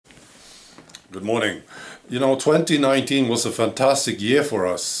Good morning. You know, 2019 was a fantastic year for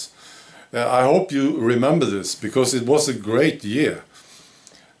us. I hope you remember this because it was a great year.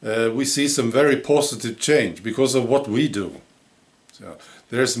 We see some very positive change because of what we do. So,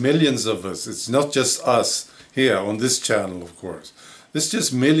 there's millions of us. It's not just us here on this channel, of course. There's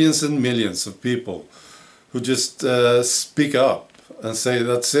just millions and millions of people who just speak up and say,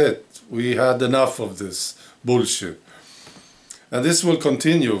 that's it. We had enough of this bullshit. And this will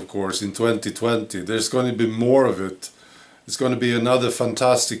continue, of course, in 2020. There's going to be more of it. It's going to be another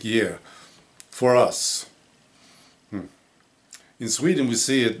fantastic year for us. In Sweden, we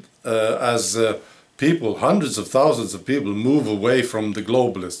see it as people, hundreds of thousands of people, move away from the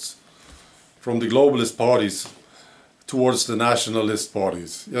globalists, from the globalist parties towards the nationalist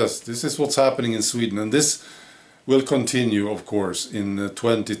parties. Yes, this is what's happening in Sweden, and this will continue, of course, in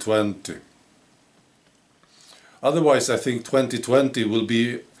 2020. Otherwise, I think 2020 will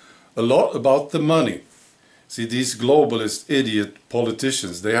be a lot about the money. See, these globalist idiot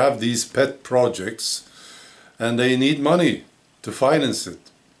politicians, they have these pet projects and they need money to finance it.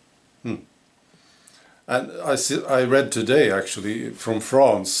 And I read today, actually, from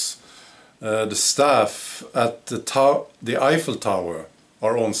France, the staff at the Eiffel Tower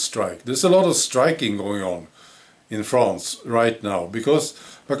are on strike. There's a lot of striking going on in France right now because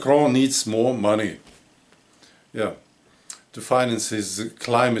Macron needs more money. Yeah, to finance his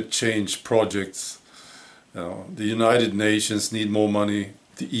climate change projects. The United Nations need more money,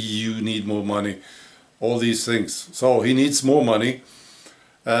 the EU need more money, all these things. So he needs more money,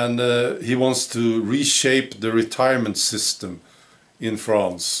 and he wants to reshape the retirement system in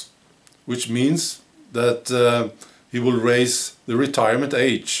France, which means that he will raise the retirement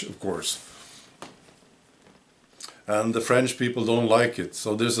age, of course. And the French people don't like it,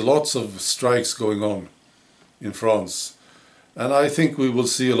 so there's lots of strikes going on in France, and I think we will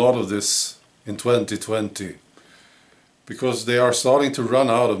see a lot of this in 2020 because they are starting to run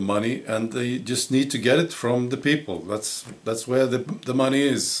out of money and they just need to get it from the people. That's where the money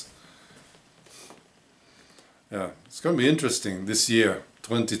is. Yeah, it's going to be interesting this year,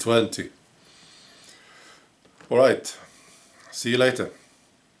 2020. All right, see you later.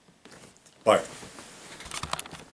 Bye.